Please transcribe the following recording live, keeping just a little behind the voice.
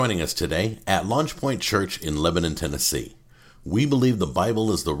Joining us today at Launch Point Church in Lebanon, Tennessee. We believe the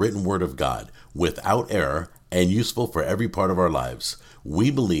Bible is the written word of God, without error and useful for every part of our lives. We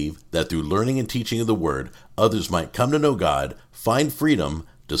believe that through learning and teaching of the word, others might come to know God, find freedom,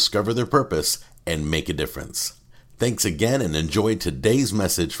 discover their purpose, and make a difference. Thanks again and enjoy today's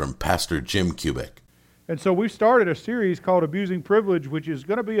message from Pastor Jim Kubik. And so we've started a series called Abusing Privilege, which is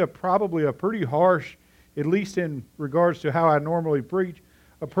going to be probably a pretty harsh, at least in regards to how I normally preach,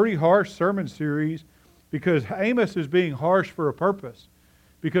 a pretty harsh sermon series, because Amos is being harsh for a purpose.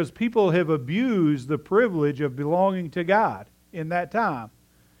 Because people have abused the privilege of belonging to God in that time.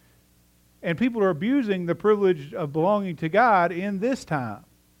 And people are abusing the privilege of belonging to God in this time.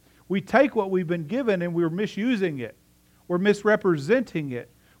 We take what we've been given and we're misusing it. We're misrepresenting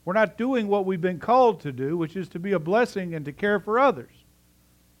it. We're not doing what we've been called to do, which is to be a blessing and to care for others.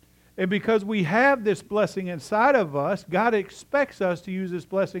 And because we have this blessing inside of us, God expects us to use this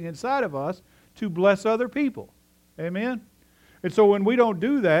blessing inside of us to bless other people. Amen? And so when we don't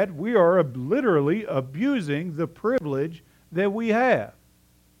do that, we are literally abusing the privilege that we have.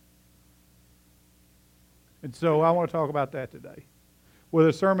 And so I want to talk about that today with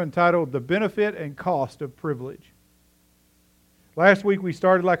a sermon titled, The Benefit and Cost of Privilege. Last week we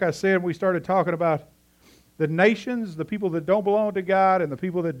started, like I said, we started talking about the nations, the people that don't belong to God, and the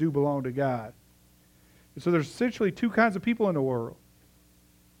people that do belong to God. And so there's essentially two kinds of people in the world.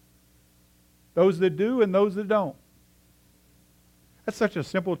 Those that do and those that don't. That's such a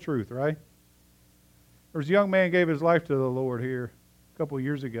simple truth, right? There was a young man gave his life to the Lord here a couple of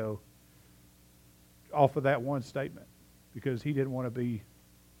years ago off of that one statement because he didn't want to be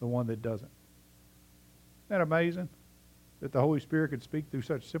the one that doesn't. Isn't that amazing that the Holy Spirit could speak through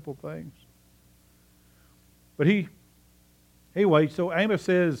such simple things? But anyway, so Amos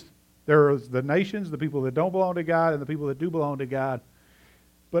says there are the nations, the people that don't belong to God, and the people that do belong to God.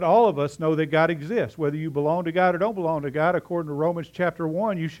 But all of us know that God exists. Whether you belong to God or don't belong to God, according to Romans chapter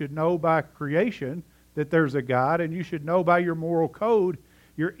 1, you should know by creation that there's a God, and you should know by your moral code,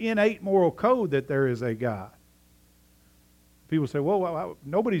 your innate moral code, that there is a God. People say, well,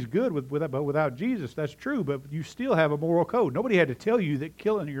 nobody's good without Jesus. That's true, but you still have a moral code. Nobody had to tell you that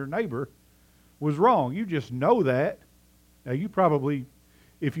killing your neighbor was wrong. You just know that. Now you probably,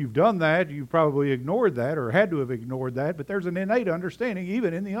 if you've done that, you've probably ignored that or had to have ignored that, but there's an innate understanding,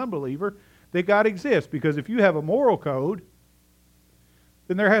 even in the unbeliever, that God exists. Because if you have a moral code,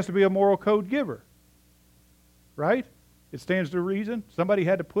 then there has to be a moral code giver. Right? It stands to reason. Somebody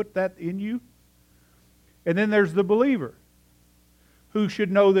had to put that in you. And then there's the believer, who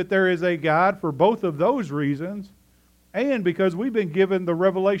should know that there is a God for both of those reasons, and because we've been given the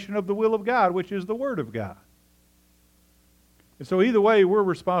revelation of the will of God, which is the Word of God. And so either way, we're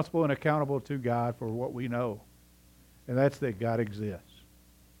responsible and accountable to God for what we know. And that's that God exists.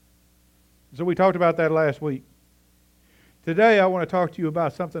 So we talked about that last week. Today I want to talk to you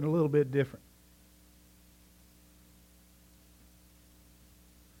about something a little bit different.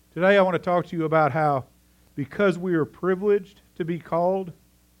 Today I want to talk to you about how, because we are privileged to be called,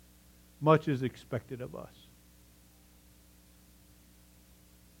 much is expected of us.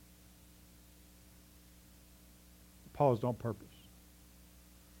 Paused on purpose.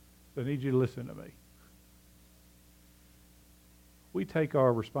 So I need you to listen to me. We take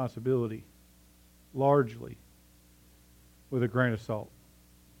our responsibility largely with a grain of salt.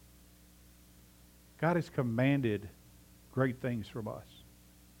 God has commanded great things from us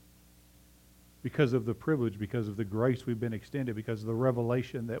because of the privilege, because of the grace we've been extended, because of the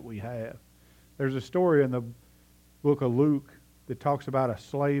revelation that we have. There's a story in the book of Luke that talks about a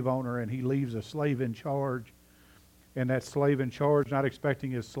slave owner, and he leaves a slave in charge. And that slave in charge, not expecting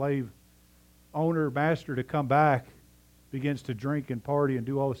his slave owner, master to come back, begins to drink and party and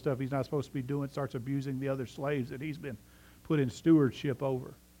do all the stuff he's not supposed to be doing, starts abusing the other slaves that he's been put in stewardship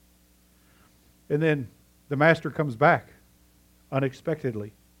over. And then the master comes back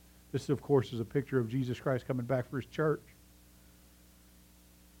unexpectedly. This, of course, is a picture of Jesus Christ coming back for his church.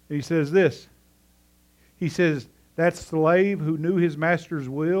 And he says this. He says, that slave who knew his master's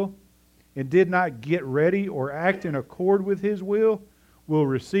will and did not get ready or act in accord with his will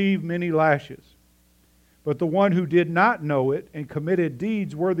receive many lashes. But the one who did not know it and committed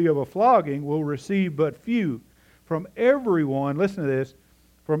deeds worthy of a flogging will receive but few. From everyone, listen to this,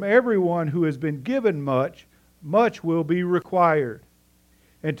 from everyone who has been given much, much will be required.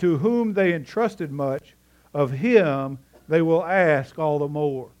 And to whom they entrusted much, of him they will ask all the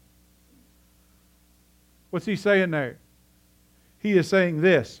more. What's he saying there? He is saying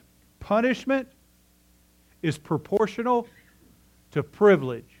this. Punishment is proportional to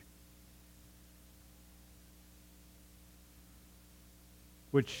privilege.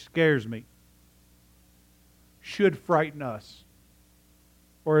 which scares me, should frighten us,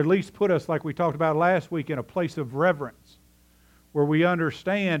 or at least put us, like we talked about last week, in a place of reverence, where we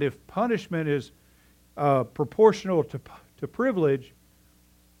understand if punishment is proportional to privilege,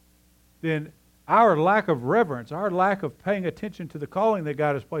 then our lack of reverence, our lack of paying attention to the calling that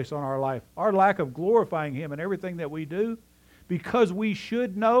God has placed on our life, our lack of glorifying Him in everything that we do, because we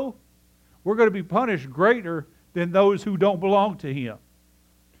should know, we're going to be punished greater than those who don't belong to Him.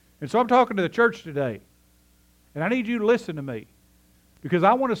 And so I'm talking to the church today, and I need you to listen to me, because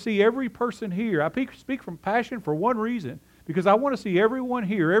I want to see every person here. I speak from passion for one reason, because I want to see everyone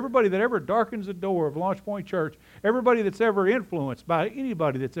here, everybody that ever darkens the door of Launch Point Church, everybody that's ever influenced by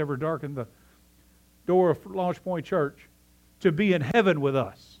anybody that's ever darkened the door of Launch Point Church, to be in heaven with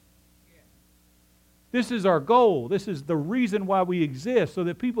us. This is our goal. This is the reason why we exist, so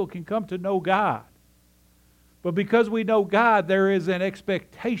that people can come to know God. But because we know God, there is an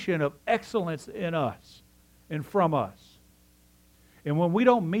expectation of excellence in us and from us. And when we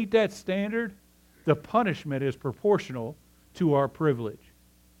don't meet that standard, the punishment is proportional to our privilege.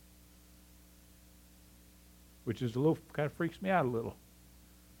 Which is kind of freaks me out a little.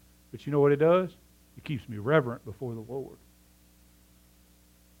 But you know what it does? It keeps me reverent before the Lord.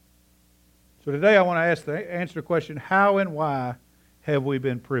 So today I want to answer the question, how and why have we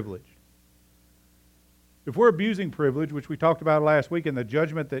been privileged? If we're abusing privilege, which we talked about last week, and the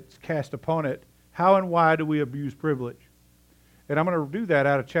judgment that's cast upon it, how and why do we abuse privilege? And I'm going to do that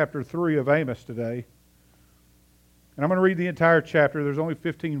out of chapter 3 of Amos today. And I'm going to read the entire chapter. There's only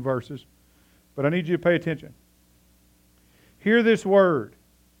 15 verses, but I need you to pay attention. Hear this word,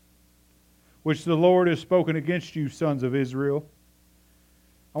 which the Lord has spoken against you, sons of Israel.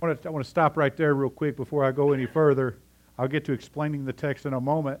 I want to stop right there real quick before I go any further. I'll get to explaining the text in a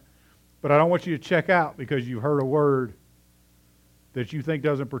moment. But I don't want you to check out because you've heard a word that you think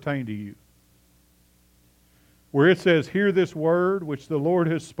doesn't pertain to you. Where it says, hear this word which the Lord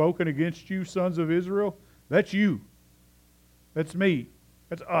has spoken against you, sons of Israel, that's you. That's me.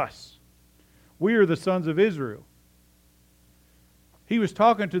 That's us. We are the sons of Israel. He was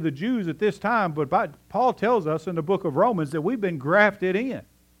talking to the Jews at this time, but Paul tells us in the book of Romans that we've been grafted in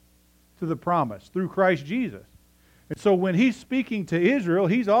to the promise through Christ Jesus. And so when he's speaking to Israel,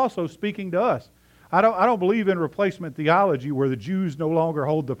 he's also speaking to us. I don't believe in replacement theology where the Jews no longer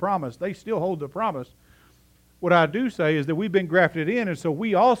hold the promise. They still hold the promise. What I do say is that we've been grafted in, and so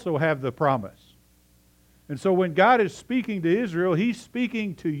we also have the promise. And so when God is speaking to Israel, He's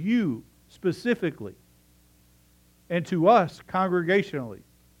speaking to you specifically and to us congregationally.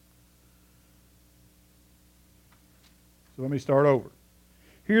 So let me start over.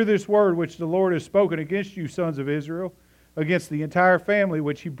 Hear this word which the Lord has spoken against you, sons of Israel, against the entire family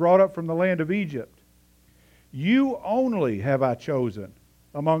which He brought up from the land of Egypt. You only have I chosen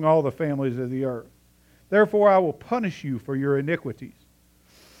among all the families of the earth. Therefore I will punish you for your iniquities.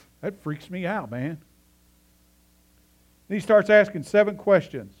 That freaks me out, man. And he starts asking 7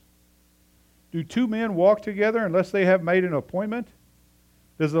 questions. Do 2 men walk together unless they have made an appointment?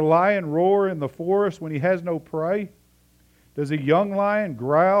 Does the lion roar in the forest when he has no prey? Does a young lion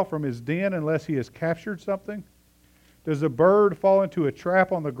growl from his den unless he has captured something? Does a bird fall into a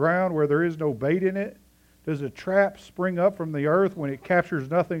trap on the ground where there is no bait in it? Does a trap spring up from the earth when it captures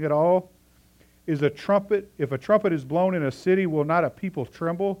nothing at all? If a trumpet is blown in a city, will not a people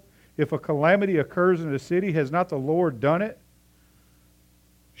tremble? If a calamity occurs in a city, has not the Lord done it?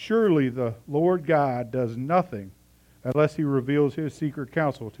 Surely the Lord God does nothing unless He reveals His secret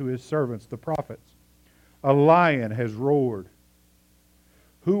counsel to His servants, the prophets. A lion has roared.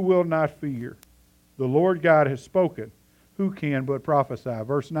 Who will not fear? The Lord God has spoken. Who can but prophesy?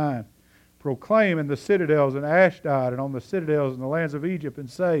 Verse 9. Proclaim in the citadels in Ashdod and on the citadels in the lands of Egypt, and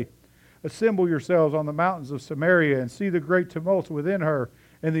say, assemble yourselves on the mountains of Samaria and see the great tumults within her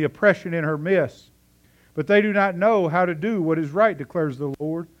and the oppression in her midst. But they do not know how to do what is right, declares the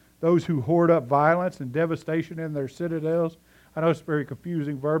Lord. Those who hoard up violence and devastation in their citadels. I know it's very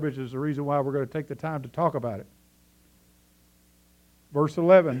confusing verbiage. Is the reason why we're going to take the time to talk about it. Verse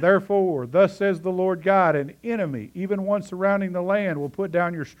 11, therefore, thus says the Lord God, an enemy, even one surrounding the land, will put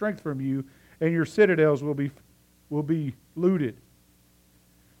down your strength from you, and your citadels will be looted.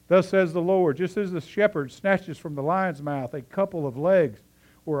 Thus says the Lord, just as the shepherd snatches from the lion's mouth a couple of legs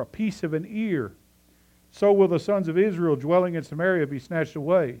or a piece of an ear, so will the sons of Israel dwelling in Samaria be snatched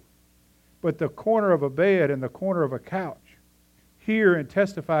away. But the corner of a bed and the corner of a couch, hear and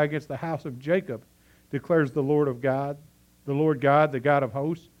testify against the house of Jacob, declares the Lord God, the God of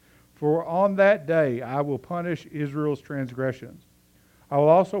hosts. For on that day I will punish Israel's transgressions. I will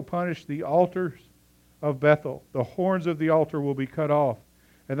also punish the altars of Bethel. The horns of the altar will be cut off,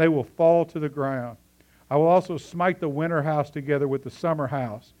 and they will fall to the ground. I will also smite the winter house together with the summer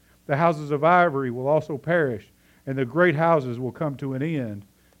house. The houses of ivory will also perish, and the great houses will come to an end,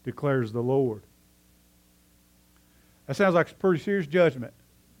 declares the Lord. That sounds like a pretty serious judgment.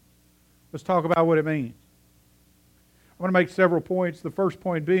 Let's talk about what it means. I want to make several points. The first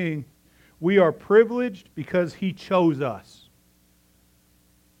point being, we are privileged because He chose us.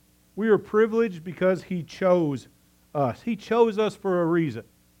 We are privileged because He chose us. He chose us for a reason.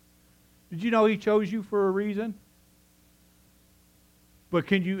 Did you know He chose you for a reason? But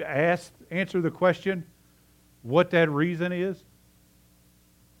can you answer the question what that reason is?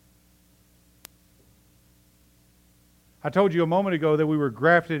 I told you a moment ago that we were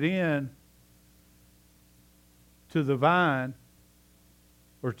grafted in to the vine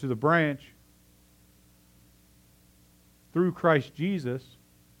or to the branch through Christ Jesus.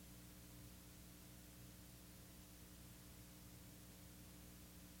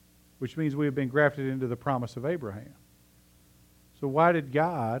 Which means we have been grafted into the promise of Abraham. So why did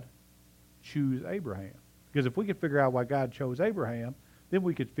God choose Abraham? Because if we could figure out why God chose Abraham, then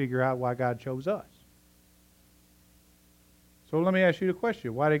we could figure out why God chose us. So let me ask you the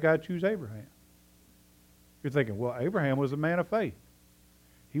question. Why did God choose Abraham? You're thinking, well, Abraham was a man of faith.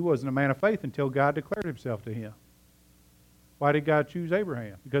 He wasn't a man of faith until God declared Himself to him. Why did God choose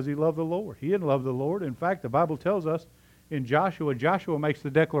Abraham? Because he loved the Lord. He didn't love the Lord. In fact, the Bible tells us in Joshua makes the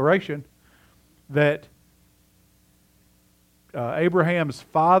declaration that Abraham's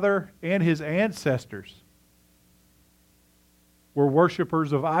father and his ancestors were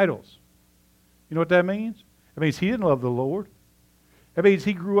worshipers of idols. You know what that means? It means he didn't love the Lord. That means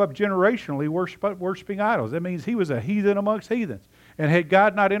he grew up generationally worshiping idols. That means he was a heathen amongst heathens. And had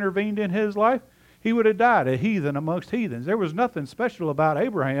God not intervened in his life, he would have died a heathen amongst heathens. There was nothing special about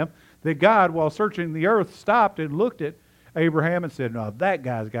Abraham that God, while searching the earth, stopped and looked at Abraham and said, no, that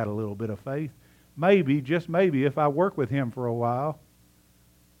guy's got a little bit of faith. Maybe, just maybe, if I work with him for a while,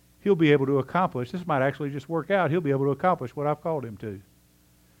 he'll be able to accomplish. This might actually just work out. He'll be able to accomplish what I've called him to.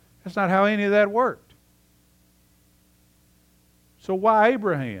 That's not how any of that worked. So why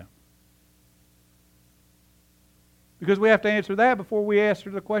Abraham? Because we have to answer that before we answer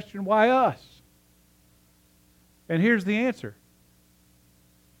the question, why us? And here's the answer.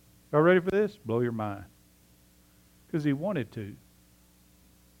 Y'all ready for this? Blow your mind. Because he wanted to.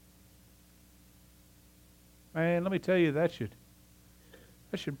 Man, let me tell you, that should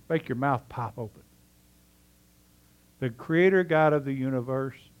make your mouth pop open. The Creator God of the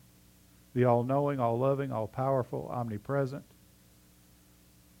universe, the all-knowing, all-loving, all-powerful, omnipresent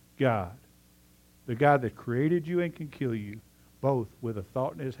God, the God that created you and can kill you, both with a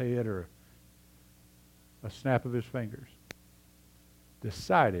thought in His head or a snap of His fingers,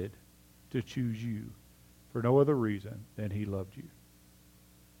 decided to choose you for no other reason than He loved you.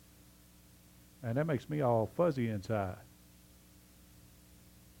 And that makes me all fuzzy inside.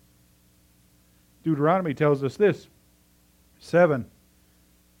 Deuteronomy tells us this, 7:6-8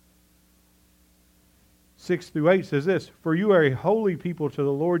 says this, for you are a holy people to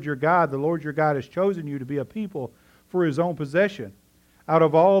the Lord your God. The Lord your God has chosen you to be a people for His own possession. Out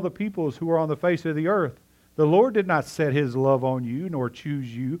of all the peoples who are on the face of the earth, the Lord did not set His love on you, nor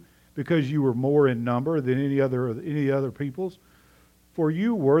choose you, because you were more in number than any other peoples, for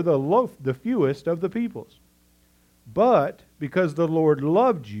you were the fewest of the peoples. But because the Lord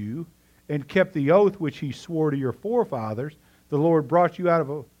loved you and kept the oath which He swore to your forefathers, the Lord brought you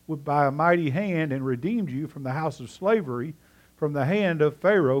out by a mighty hand and redeemed you from the house of slavery, from the hand of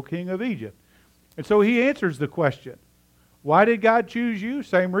Pharaoh, king of Egypt. And so He answers the question, why did God choose you?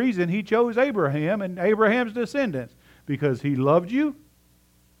 Same reason He chose Abraham and Abraham's descendants. Because He loved you,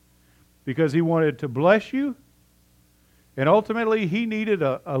 because He wanted to bless you, and ultimately He needed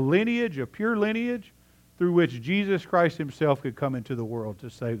a lineage, a pure lineage, through which Jesus Christ Himself could come into the world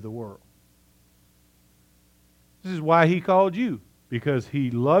to save the world. This is why He called you. Because He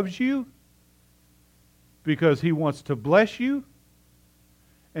loves you, because He wants to bless you,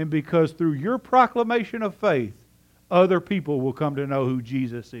 and because through your proclamation of faith, other people will come to know who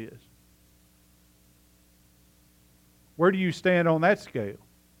Jesus is. Where do you stand on that scale?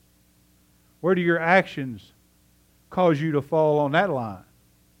 Where do your actions cause you to fall on that line?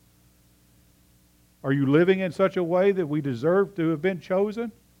 Are you living in such a way that we deserve to have been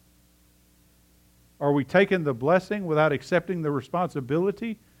chosen? Are we taking the blessing without accepting the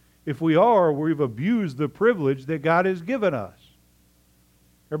responsibility? If we are, we've abused the privilege that God has given us.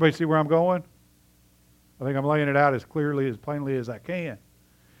 Everybody see where I'm going? I think I'm laying it out as clearly, as plainly as I can.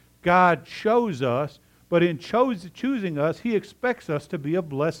 God chose us, but in choosing us, He expects us to be a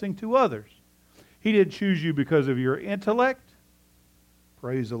blessing to others. He didn't choose you because of your intellect.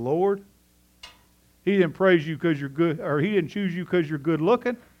 Praise the Lord. He didn't praise you because you're good, or he didn't choose you because you're good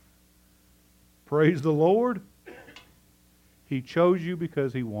looking. Praise the Lord. He chose you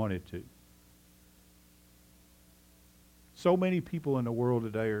because he wanted to. So many people in the world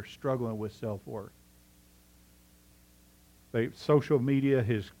today are struggling with self-worth. Social media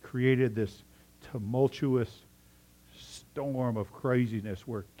has created this tumultuous storm of craziness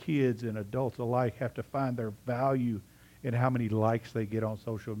where kids and adults alike have to find their value in how many likes they get on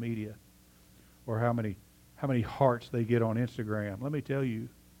social media or how many hearts they get on Instagram. Let me tell you,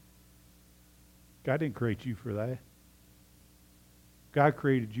 God didn't create you for that. God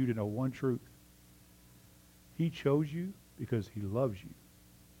created you to know one truth. He chose you because he loves you,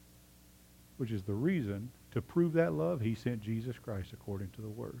 which is the reason to prove that love, he sent Jesus Christ according to the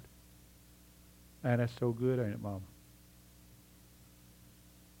Word. Man, that's so good, ain't it, Mama?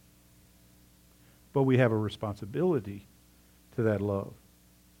 But we have a responsibility to that love.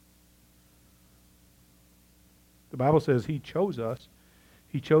 The Bible says he chose us.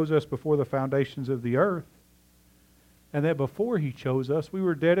 He chose us before the foundations of the earth. And that before he chose us, we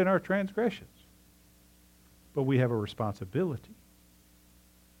were dead in our transgressions. But we have a responsibility.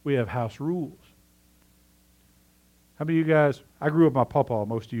 We have house rules. How many of you guys, I grew up with my pawpaw,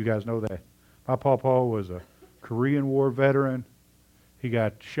 most of you guys know that. My pawpaw was a Korean War veteran. He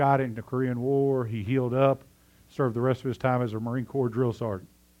got shot in the Korean War. He healed up, served the rest of his time as a Marine Corps drill sergeant.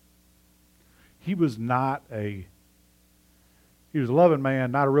 He was a loving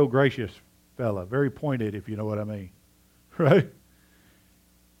man, not a real gracious fella, very pointed, if you know what I mean. Right?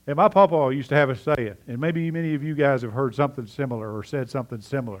 And my pawpaw used to have a saying, and maybe many of you guys have heard something similar or said something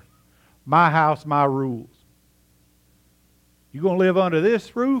similar. My house, my rules. You going to live under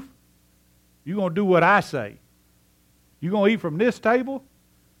this roof? You're going to do what I say. You're going to eat from this table?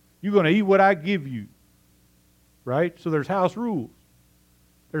 You're going to eat what I give you. Right? So there's house rules.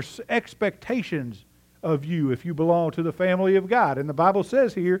 There's expectations of you if you belong to the family of God. And the Bible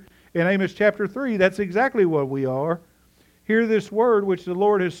says here in Amos chapter 3, that's exactly what we are. Hear this word which the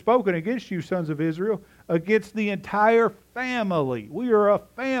Lord has spoken against you, sons of Israel, against the entire family. We are a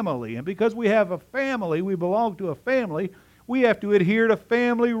family. And because we have a family, we belong to a family, we have to adhere to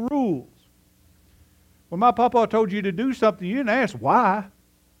family rules. When my papa told you to do something, you didn't ask why.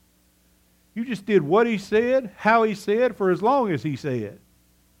 You just did what he said, how he said, for as long as he said.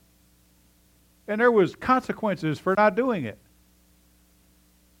 And there was consequences for not doing it.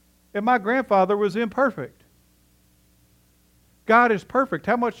 And my grandfather was imperfect. God is perfect.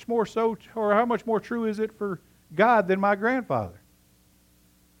 How much more so, or how much more true is it for God than my grandfather?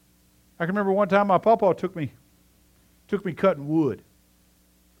 I can remember one time my papa took me cutting wood.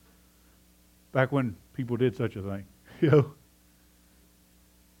 Back when people did such a thing, you know.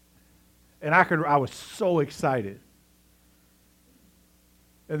 And I was so excited.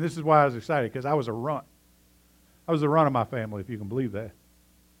 And this is why I was excited, because I was a runt. I was the runt of my family, if you can believe that.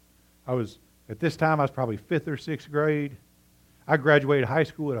 At this time, I was probably 5th or 6th grade. I graduated high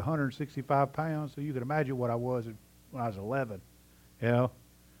school at 165 pounds, so you can imagine what I was when I was 11. You know?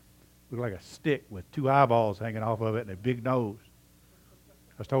 Looked like a stick with 2 eyeballs hanging off of it and a big nose.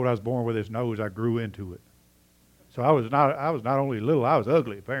 I was told I was born with this nose. I grew into it. So I was not only little, I was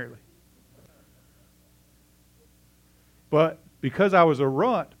ugly, apparently. But because I was a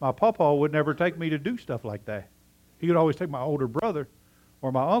runt, my pawpaw would never take me to do stuff like that. He would always take my older brother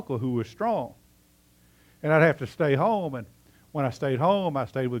or my uncle who was strong. And I'd have to stay home. And when I stayed home, I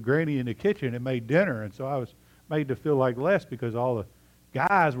stayed with Granny in the kitchen and made dinner. And so I was made to feel like less because all the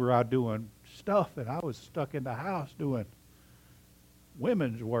guys were out doing stuff and I was stuck in the house doing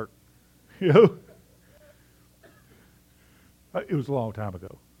women's work. You know? It was a long time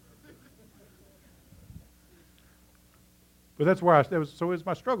ago. But that's where it was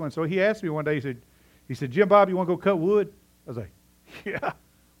my struggle. And so he asked me one day, he said, Jim Bob, you want to go cut wood? I was like, yeah,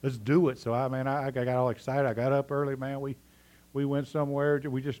 let's do it. So I got all excited. I got up early, man. We went somewhere.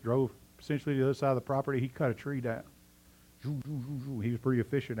 We just drove essentially to the other side of the property. He cut a tree down. He was pretty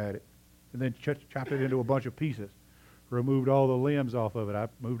efficient at it. And then chopped it into a bunch of pieces. Removed all the limbs off of it. I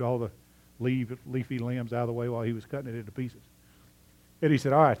moved all the leafy limbs out of the way while he was cutting it into pieces. And he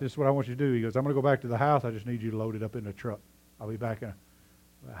said, all right, this is what I want you to do. He goes, I'm going to go back to the house. I just need you to load it up in the truck. I'll be back in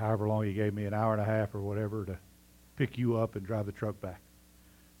however long he gave me, an hour and a half or whatever, to pick you up and drive the truck back.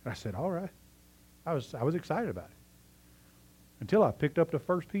 And I said, all right. I was excited about it. Until I picked up the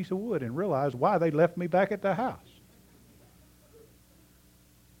first piece of wood and realized why they left me back at the house.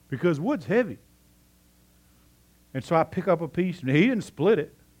 Because wood's heavy. And so I pick up a piece, and he didn't split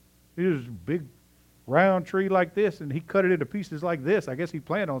it. It was a big round tree like this, and he cut it into pieces like this. I guess he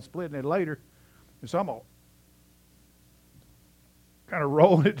planned on splitting it later. And so I'm all, kind of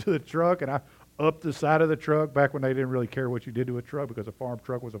rolling it to the truck, and I up the side of the truck back when they didn't really care what you did to a truck because a farm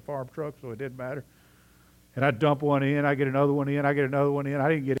truck was a farm truck, so it didn't matter. And I dump one in, I get another one in, I get another one in. I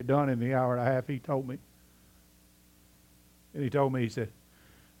didn't get it done in the hour and a half he told me. And he told me, he said,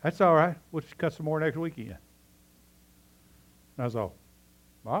 that's all right. We'll just cut some more next weekend. And I was all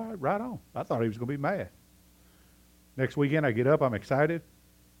right, right on. I thought he was going to be mad. Next weekend I get up, I'm excited.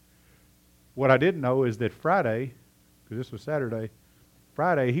 What I didn't know is that Friday, because this was Saturday,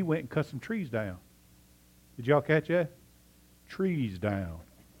 Friday he went and cut some trees down. Did y'all catch that? Trees down.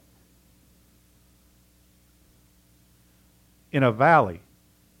 In a valley.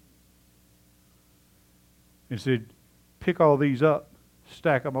 And said, pick all these up,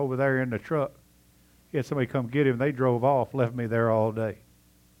 stack them over there in the truck. He had somebody come get him. They drove off, left me there all day.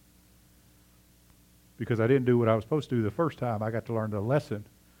 Because I didn't do what I was supposed to do the first time. I got to learn the lesson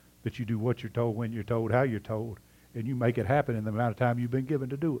that you do what you're told, when you're told, how you're told, and you make it happen in the amount of time you've been given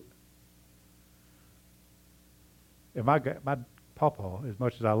to do it. And my papa, as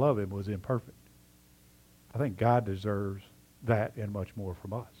much as I love him, was imperfect. I think God deserves that and much more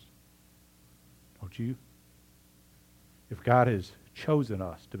from us. Don't you? If God has chosen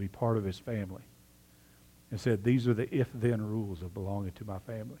us to be part of his family and said, these are the if-then rules of belonging to my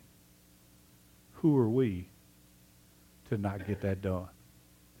family, who are we to not get that done?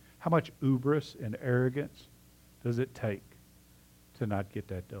 How much hubris and arrogance does it take to not get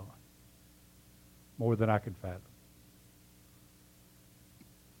that done? More than I can fathom.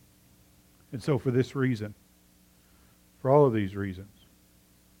 And so for this reason, for all of these reasons,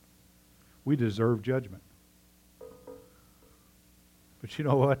 we deserve judgment. But you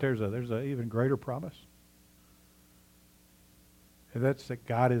know what? There's an even greater promise. And that's that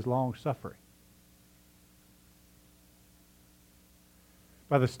God is long-suffering.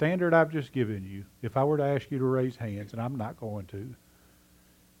 By the standard I've just given you, if I were to ask you to raise hands, and I'm not going to,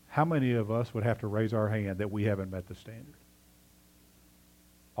 how many of us would have to raise our hand that we haven't met the standard?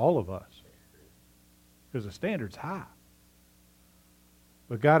 All of us. Because the standard's high.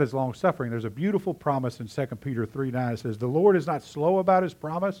 But God is long-suffering. There's a beautiful promise in 2 Peter 3:9. It says, the Lord is not slow about his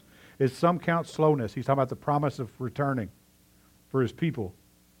promise, as some count slowness. He's talking about the promise of returning for his people.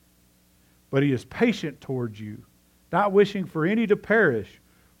 But he is patient towards you, not wishing for any to perish,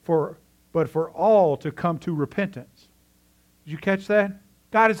 but for all to come to repentance. Did you catch that?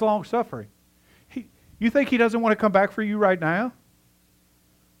 God is long-suffering. You think he doesn't want to come back for you right now?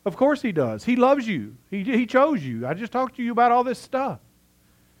 Of course he does. He loves you. He chose you. I just talked to you about all this stuff.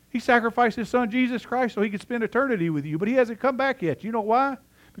 He sacrificed his son Jesus Christ so he could spend eternity with you, but he hasn't come back yet. You know why?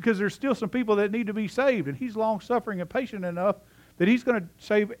 Because there's still some people that need to be saved, and he's long-suffering and patient enough that he's going to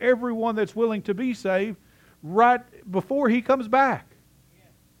save everyone that's willing to be saved right before he comes back.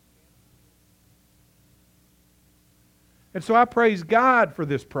 And so I praise God for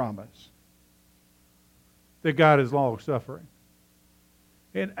this promise that God is long-suffering.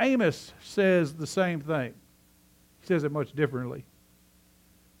 And Amos says the same thing. He says it much differently.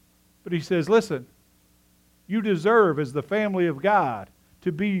 But he says, listen, you deserve as the family of God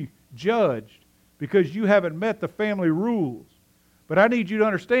to be judged because you haven't met the family rules. But I need you to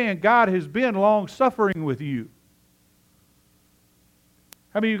understand God has been long-suffering with you.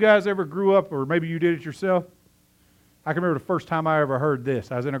 How many of you guys ever grew up, or maybe you did it yourself? I can remember the first time I ever heard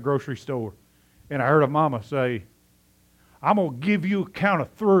this. I was in a grocery store, and I heard a mama say, I'm going to give you a count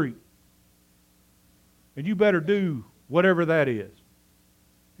of 3. And you better do whatever that is.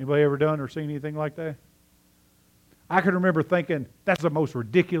 Anybody ever done or seen anything like that? I can remember thinking, that's the most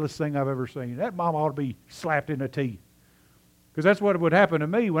ridiculous thing I've ever seen. That mom ought to be slapped in the teeth. Because that's what would happen to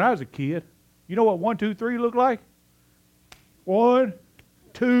me when I was a kid. You know what 1, 2, 3 looked like? 1,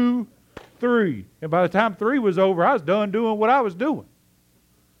 2, 3. And by the time 3 was over, I was done doing what I was doing.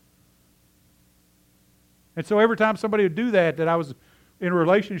 And so every time somebody would do that I was in a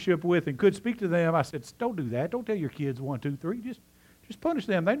relationship with and could speak to them, I said, don't do that. Don't tell your kids 1, 2, 3. Just punish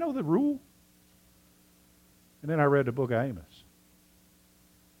them. They know the rule. And then I read the book of Amos.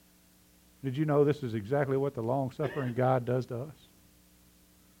 Did you know this is exactly what the long-suffering God does to us?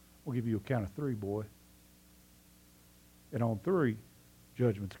 We'll give you a count of 3, boy. And on 3,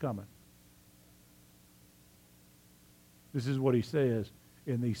 judgment's coming. This is what he says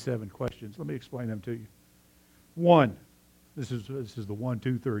in these 7 questions. Let me explain them to you. 1, this is the 1,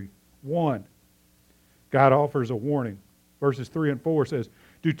 2, 3. 1, God offers a warning. Verses 3 and 4 says,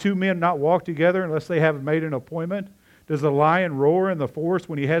 do 2 men not walk together unless they have made an appointment? Does the lion roar in the forest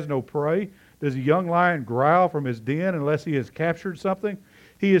when he has no prey? Does a young lion growl from his den unless he has captured something?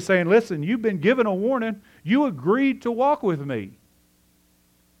 He is saying, listen, you've been given a warning. You agreed to walk with me.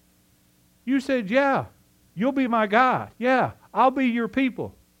 You said, yeah, you'll be my God. Yeah, I'll be your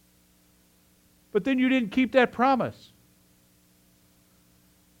people. But then you didn't keep that promise.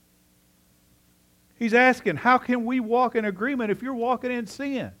 He's asking, how can we walk in agreement if you're walking in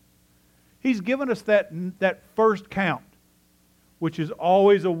sin? He's given us that first count, which is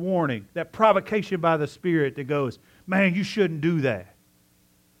always a warning, that provocation by the Spirit that goes, man, you shouldn't do that.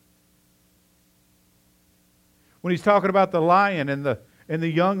 When he's talking about the lion and the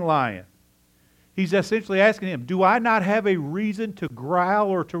young lion, he's essentially asking him, do I not have a reason to growl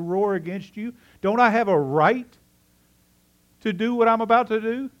or to roar against you? Don't I have a right to do what I'm about to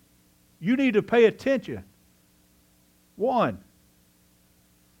do? You need to pay attention. One,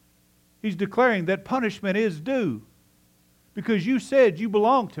 he's declaring that punishment is due because you said you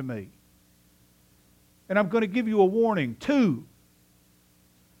belong to me. And I'm going to give you a warning. Two,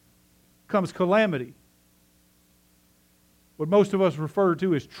 comes calamity. What most of us refer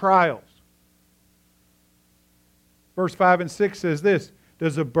to as trials. Verse 5 and 6 says this,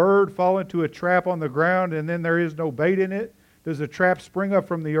 does a bird fall into a trap on the ground and then there is no bait in it? Does a trap spring up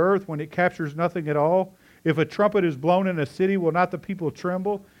from the earth when it captures nothing at all? If a trumpet is blown in a city, will not the people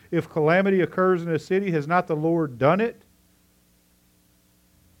tremble? If calamity occurs in a city, has not the Lord done it?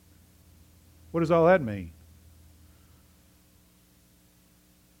 What does all that mean?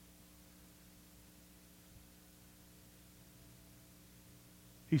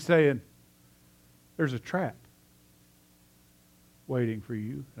 He's saying, there's a trap waiting for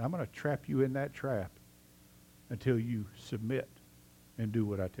you, and I'm going to trap you in that trap until you submit and do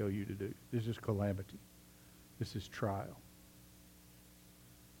what I tell you to do. This is calamity. This is trial.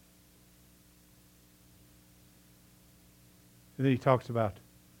 And then he talks about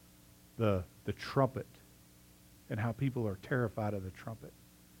the trumpet and how people are terrified of the trumpet.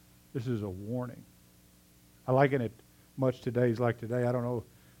 This is a warning. I liken it much today's like today. I don't know.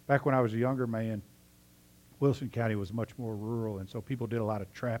 Back when I was a younger man, Wilson County was much more rural, and so people did a lot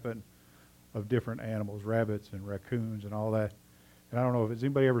of trapping of different animals, rabbits and raccoons and all that. And I don't know, has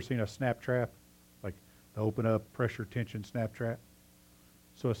anybody ever seen a snap trap? Like the open up, pressure tension snap trap?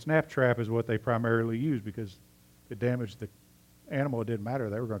 So a snap trap is what they primarily use because if it damaged the animal, it didn't matter.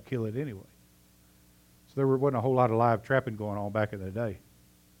 They were going to kill it anyway. So there wasn't a whole lot of live trapping going on back in the day.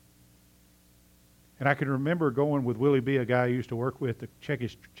 And I can remember going with Willie B., a guy I used to work with, to check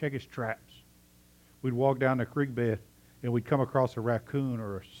his traps. We'd walk down the creek bed, and we'd come across a raccoon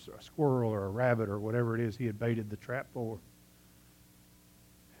or a squirrel or a rabbit or whatever it is he had baited the trap for.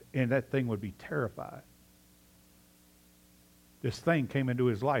 And that thing would be terrified. This thing came into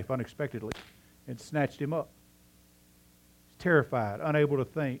his life unexpectedly and snatched him up. He's terrified, unable to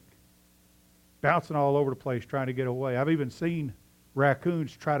think, bouncing all over the place trying to get away. I've even seen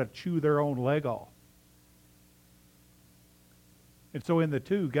raccoons try to chew their own leg off. And so in the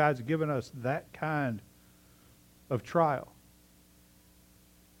two, God's given us that kind of trial.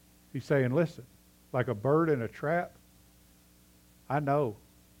 He's saying, listen, like a bird in a trap, I know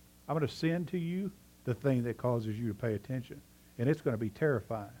I'm going to send to you the thing that causes you to pay attention. And it's going to be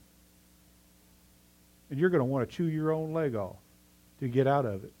terrifying. And you're going to want to chew your own leg off to get out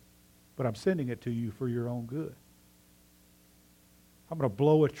of it. But I'm sending it to you for your own good. I'm going to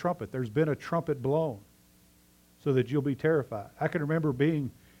blow a trumpet. There's been a trumpet blown so that you'll be terrified. I can remember being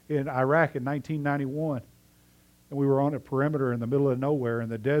in Iraq in 1991, and we were on a perimeter in the middle of nowhere in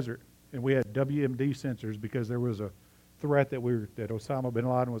the desert, and we had WMD sensors because there was a threat that Osama bin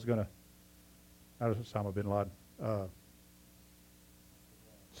Laden was going to, not Osama bin Laden,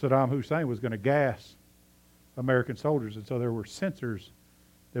 Saddam Hussein was going to gas American soldiers, and so there were sensors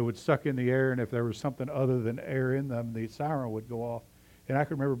that would suck in the air, and if there was something other than air in them, the siren would go off. And I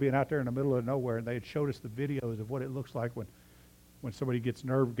can remember being out there in the middle of nowhere, and they had showed us the videos of what it looks like when somebody gets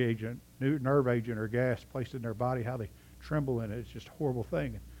nerve agent or gas placed in their body, how they tremble in it. It's just a horrible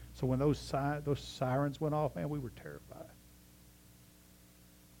thing. So when those sirens went off, man, we were terrified.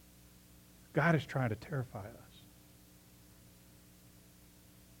 God is trying to terrify us.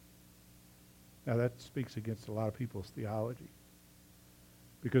 Now that speaks against a lot of people's theology.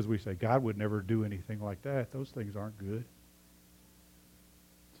 Because we say, God would never do anything like that. Those things aren't good.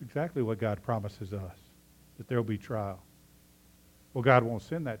 It's exactly what God promises us, that there will be trial. Well, God won't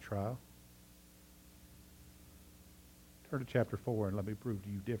send that trial. Turn to chapter 4 and let me prove to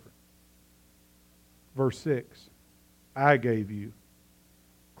you different. Verse 6, I gave you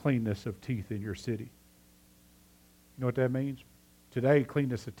cleanness of teeth in your city. You know what that means? Today,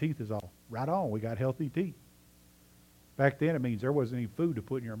 cleanness of teeth is all right on. We got healthy teeth. Back then, it means there wasn't any food to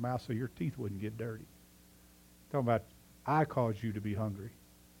put in your mouth so your teeth wouldn't get dirty. Talking about, I caused you to be hungry.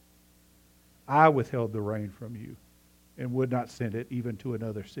 I withheld the rain from you and would not send it even to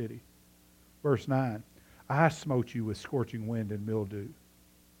another city. Verse 9, I smote you with scorching wind and mildew.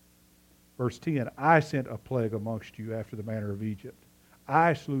 Verse 10, I sent a plague amongst you after the manner of Egypt.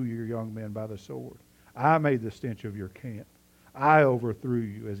 I slew your young men by the sword. I made the stench of your camp. I overthrew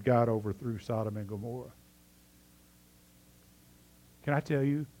you as God overthrew Sodom and Gomorrah. Can I tell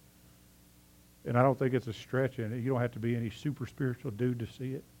you, and I don't think it's a stretch, and you don't have to be any super spiritual dude to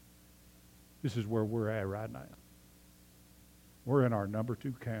see it, this is where we're at right now. We're in our number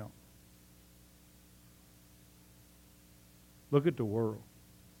 2 count. Look at the world.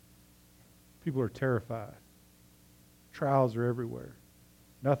 People are terrified. Trials are everywhere.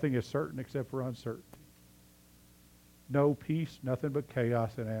 Nothing is certain except for uncertainty. No peace, nothing but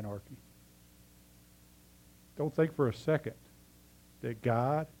chaos and anarchy. Don't think for a second that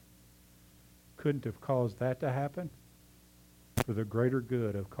God couldn't have caused that to happen for the greater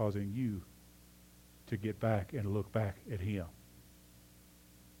good of causing you to get back and look back at Him.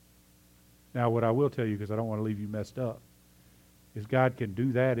 Now, what I will tell you, because I don't want to leave you messed up, is God can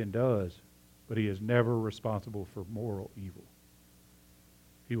do that and does, but He is never responsible for moral evil.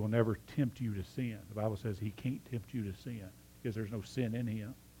 He will never tempt you to sin. The Bible says He can't tempt you to sin because there's no sin in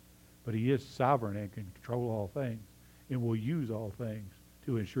Him. But He is sovereign and can control all things and will use all things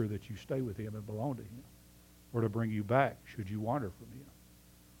to ensure that you stay with Him and belong to Him, or to bring you back should you wander from Him.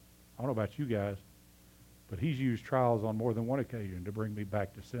 I don't know about you guys, but He's used trials on more than one occasion to bring me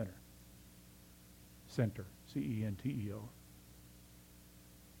back to center. Center, C-E-N-T-E-R.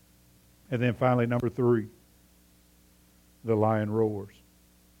 And then finally, number 3, the lion roars.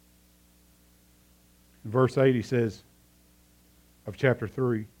 In verse 8, he says, of chapter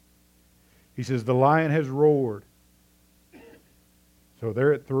 3, he says, the lion has roared. So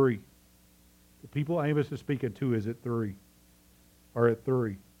they're at 3. The people Amos is speaking to is at 3. Are at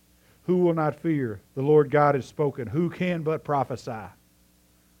 3. Who will not fear? The Lord God has spoken. Who can but prophesy?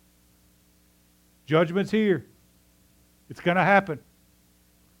 Judgment's here. It's going to happen.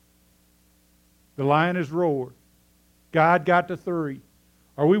 The lion has roared. God got to 3.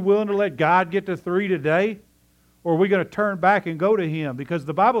 Are we willing to let God get to 3 today? Or are we going to turn back and go to Him? Because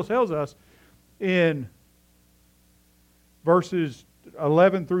the Bible tells us in verses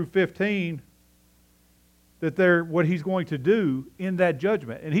 11 through 15 that what He's going to do in that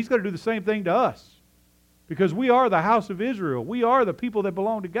judgment. And He's going to do the same thing to us. Because we are the house of Israel. We are the people that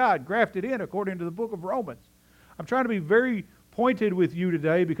belong to God, grafted in according to the book of Romans. I'm trying to be very pointed with you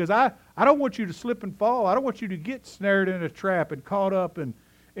today because I don't want you to slip and fall. I don't want you to get snared in a trap and caught up and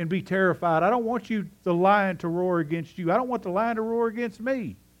be terrified. I don't want the lion to roar against you. I don't want the lion to roar against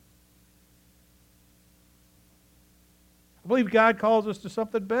me. I believe God calls us to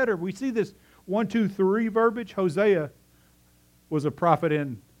something better. We see this 1, 2, 3 verbiage. Hosea was a prophet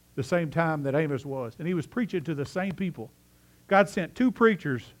in the same time that Amos was, and he was preaching to the same people. God sent 2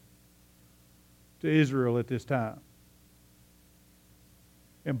 preachers to Israel at this time.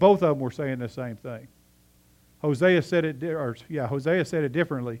 And both of them were saying the same thing. Hosea said it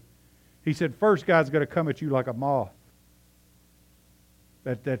differently. He said, first, God's going to come at you like a moth.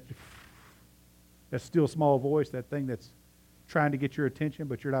 That still small voice, that thing that's trying to get your attention,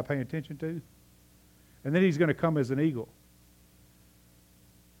 but you're not paying attention to. And then He's going to come as an eagle.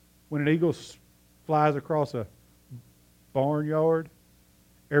 When an eagle flies across a barnyard,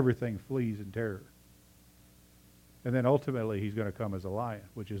 everything flees in terror. And then ultimately He's going to come as a lion,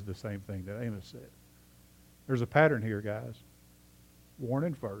 which is the same thing that Amos said. There's a pattern here, guys.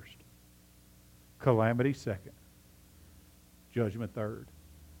 Warning first. Calamity second. Judgment third.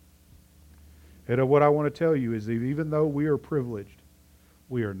 And what I want to tell you is that even though we are privileged,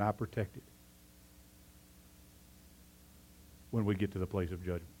 we are not protected when we get to the place of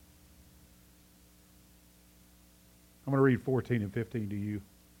judgment. I'm going to read 14 and 15 to you.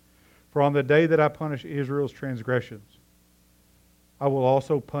 For on the day that I punish Israel's transgressions, I will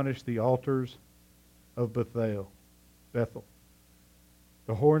also punish the altars of Bethel.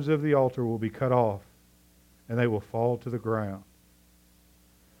 The horns of the altar will be cut off, and they will fall to the ground.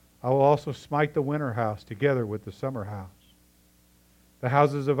 I will also smite the winter house together with the summer house. The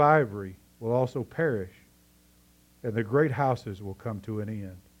houses of ivory will also perish, and the great houses will come to an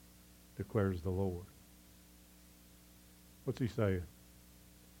end, declares the Lord. What's He saying?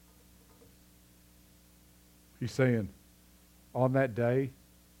 He's saying, on that day,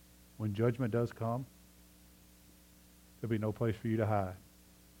 when judgment does come, there'll be no place for you to hide.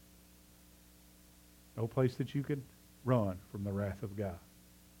 No place that you can run from the wrath of God.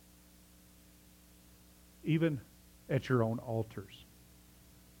 Even at your own altars.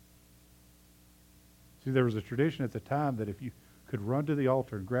 See, there was a tradition at the time that if you could run to the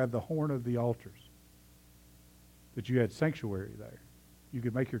altar and grab the horn of the altars, that you had sanctuary there. You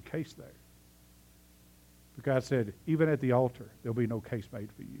could make your case there. But God said, even at the altar, there'll be no case made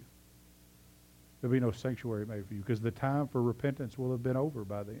for you. There'll be no sanctuary made for you because the time for repentance will have been over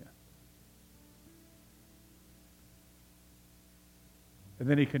by then. And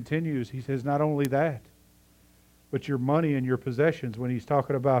then he continues, he says, not only that, but your money and your possessions, when he's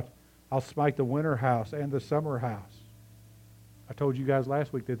talking about, I'll smite the winter house and the summer house. I told you guys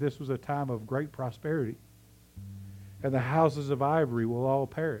last week that this was a time of great prosperity. And the houses of ivory will all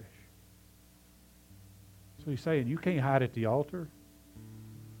perish. So he's saying, you can't hide at the altar.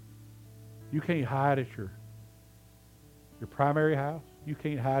 You can't hide at your primary house. You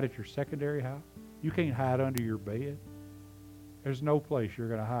can't hide at your secondary house. You can't hide under your bed. There's no place you're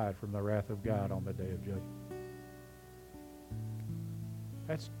going to hide from the wrath of God on the day of judgment.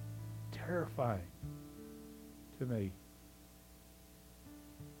 That's terrifying to me.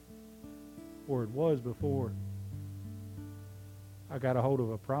 Or it was before I got a hold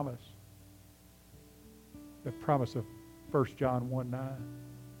of a promise. The promise of 1 John 1:9.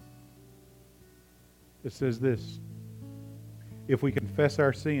 It says this, if we confess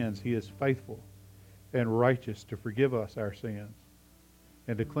our sins, he is faithful and righteous to forgive us our sins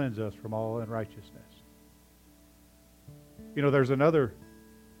and to cleanse us from all unrighteousness. You know, there's another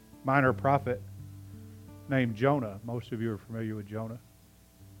minor prophet named Jonah. Most of you are familiar with Jonah.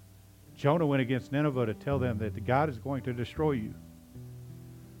 Jonah went against Nineveh to tell them that God is going to destroy you.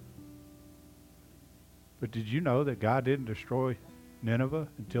 But did you know that God didn't destroy Nineveh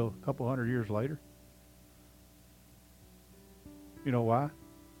until a couple hundred years later? You know why?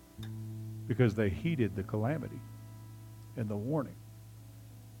 Because they heeded the calamity and the warning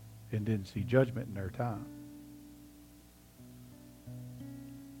and didn't see judgment in their time.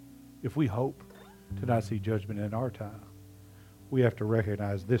 If we hope to not see judgment in our time, we have to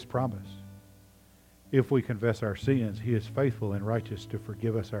recognize this promise. If we confess our sins, he is faithful and righteous to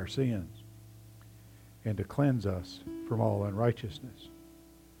forgive us our sins and to cleanse us from all unrighteousness.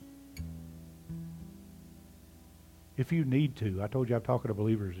 If you need to, I told you I'm talking to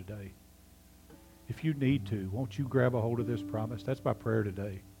believers today. If you need to, won't you grab a hold of this promise? That's my prayer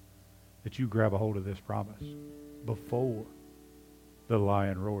today, that you grab a hold of this promise before the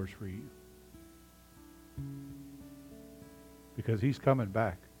lion roars for you. Because he's coming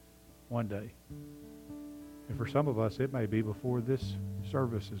back one day. And for some of us, it may be before this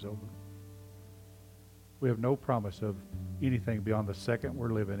service is over. We have no promise of anything beyond the second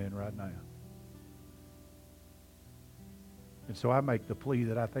we're living in right now. And so I make the plea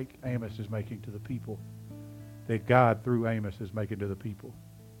that I think Amos is making to the people, that God through Amos is making to the people.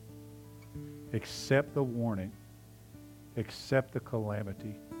 Accept the warning. Accept the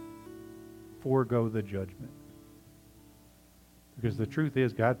calamity. Forego the judgment. Because the truth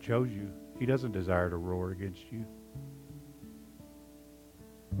is, God chose you. He doesn't desire to roar against you.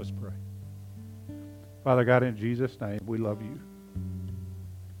 Let's pray. Father God, in Jesus' name, we love you.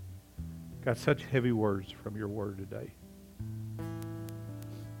 God, such heavy words from your word today.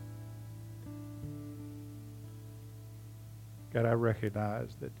 God, I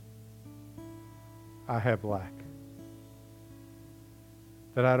recognize that I have lack.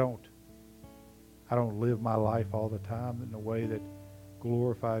 That I don't live my life all the time in a way that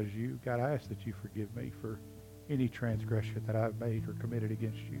glorifies you. God, I ask that you forgive me for any transgression that I've made or committed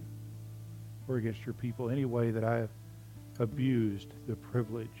against you or against your people, any way that I have abused the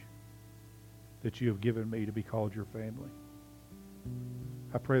privilege that you have given me to be called your family.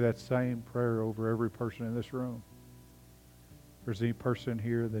 I pray that same prayer over every person in this room. If there's any person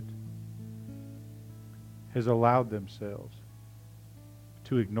here that has allowed themselves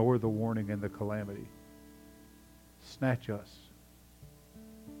to ignore the warning and the calamity, snatch us.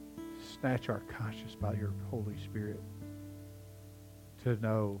 Snatch our conscience by your Holy Spirit to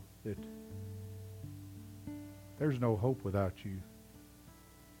know that there's no hope without you.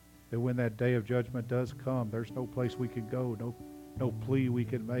 That when that day of judgment does come, there's no place we can go, no plea we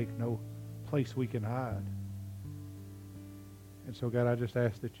can make, no place we can hide. And so, God, I just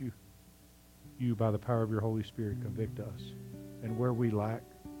ask that you, by the power of your Holy Spirit, convict us. And where we lack,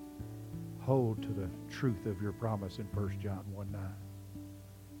 hold to the truth of your promise in 1 John 1:9,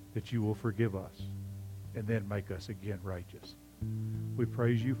 that you will forgive us and then make us again righteous. We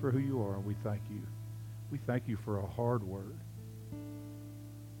praise you for who you are, and we thank you. We thank you for a hard word,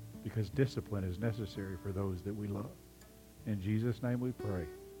 because discipline is necessary for those that we love. In Jesus' name we pray.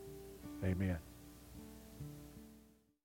 Amen.